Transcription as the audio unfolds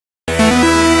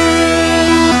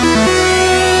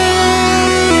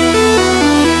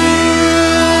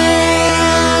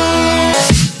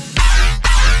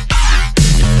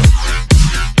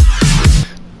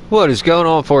What is going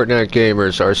on, Fortnite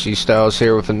gamers? RC Stylez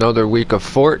here with another week of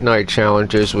Fortnite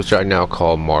challenges, which I now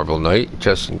call Marvelnite,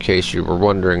 just in case you were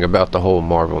wondering about the whole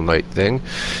Marvelnite thing.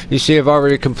 You see, I've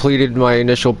already completed my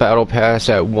initial battle pass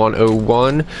at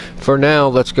 101. For now,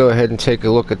 let's go ahead and take a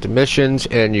look at the missions,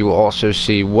 and you will also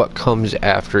see what comes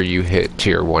after you hit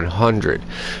tier 100.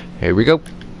 Here we go.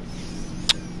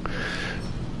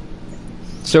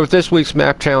 So with this week's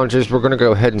map challenges, we're going to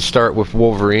go ahead and start with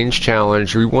Wolverine's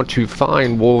challenge. We want to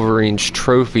find Wolverine's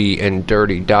trophy in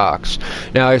Dirty Docks.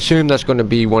 Now I assume that's going to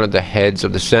be one of the heads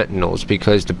of the Sentinels,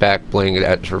 because the back bling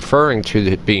that's referring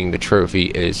to being the trophy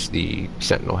is the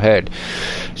Sentinel head.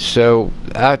 So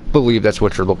I believe that's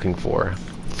what you're looking for.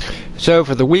 So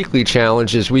for the weekly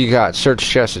challenges, we got search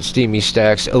chests at Steamy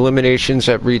Stacks, eliminations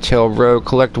at Retail Row,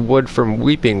 collect wood from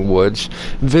Weeping Woods,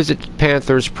 visit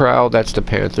Panther's Prow, that's the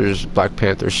Black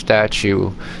Panther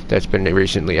statue that's been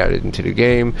recently added into the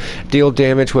game, deal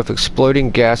damage with exploding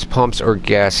gas pumps or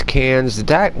gas cans.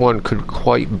 That one could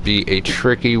quite be a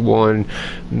tricky one.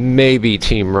 Maybe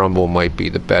Team Rumble might be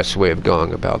the best way of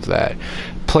going about that.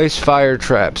 Place fire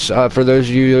traps. For those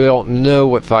of you who don't know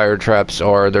what fire traps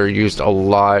are, they're used a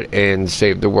lot in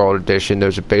Save the World Edition.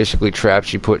 Those are basically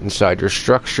traps you put inside your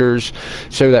structures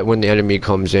so that when the enemy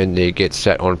comes in, they get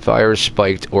set on fire,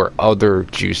 spiked, or other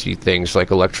juicy things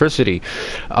like electricity.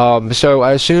 So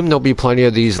I assume there'll be plenty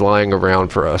of these lying around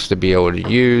for us to be able to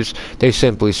use. They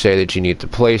simply say that you need to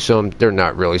place them. They're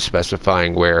not really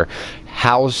specifying where.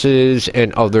 Houses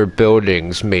and other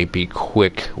buildings may be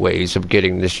quick ways of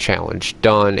getting this challenge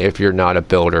done if you're not a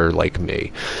builder like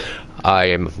me. I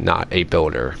am not a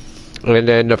builder. And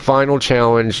then the final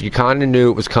challenge, you kind of knew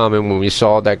it was coming when we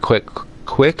saw that quick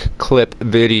clip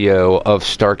video of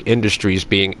Stark Industries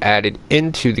being added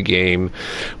into the game.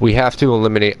 We have to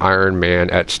eliminate Iron Man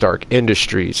at Stark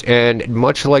Industries, and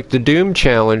much like the Doom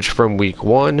challenge from week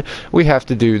 1, we have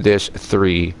to do this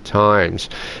 3 times.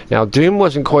 Now Doom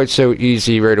wasn't quite so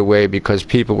easy right away because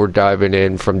people were diving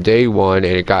in from day 1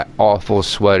 and it got awful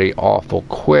sweaty, awful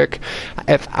quick.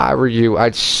 If I were you,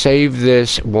 I'd save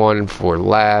this one for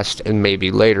last and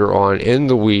maybe later on in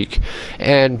the week.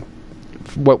 And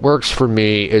what works for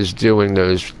me is doing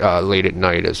those late at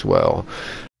night as well.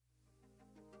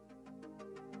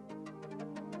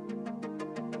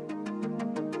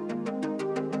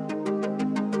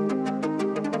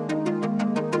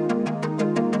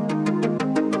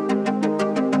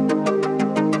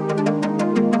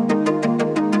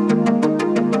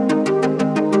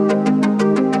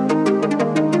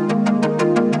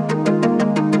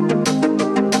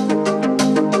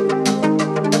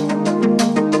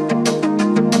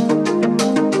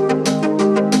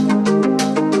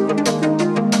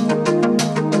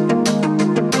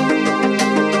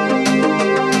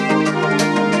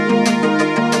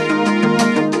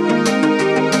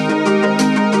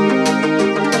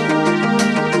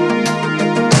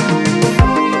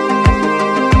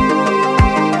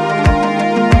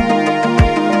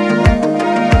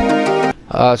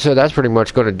 So that's pretty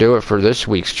much going to do it for this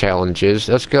week's challenges.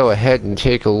 Let's go ahead and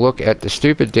take a look at the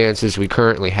stupid dances we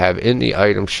currently have in the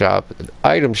item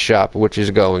shop, which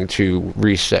is going to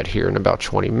reset here in about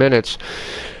 20 minutes.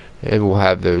 And we'll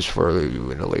have those for you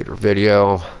in a later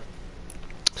video.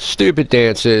 Stupid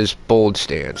dances, bold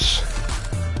stance.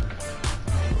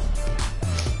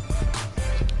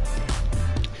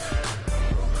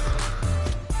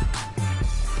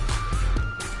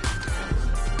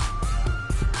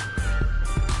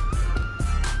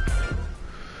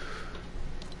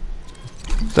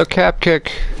 The cap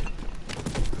kick.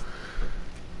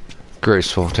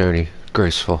 Graceful, Tony.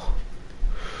 Graceful.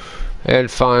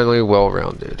 And finally,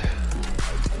 well-rounded.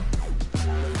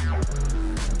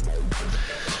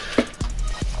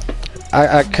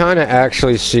 I kind of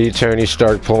actually see Tony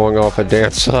Stark pulling off a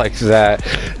dance like that.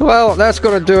 Well, that's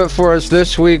going to do it for us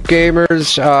this week,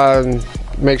 gamers.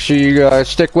 Make sure you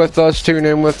stick with us, tune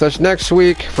in with us next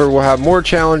week, for we'll have more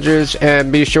challenges,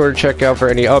 and be sure to check out for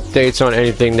any updates on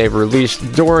anything they've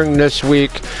released during this week.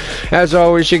 As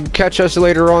always, you can catch us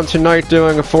later on tonight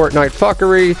doing a Fortnite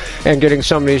fuckery and getting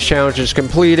some of these challenges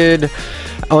completed.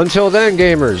 Until then,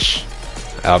 gamers,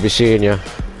 I'll be seeing you.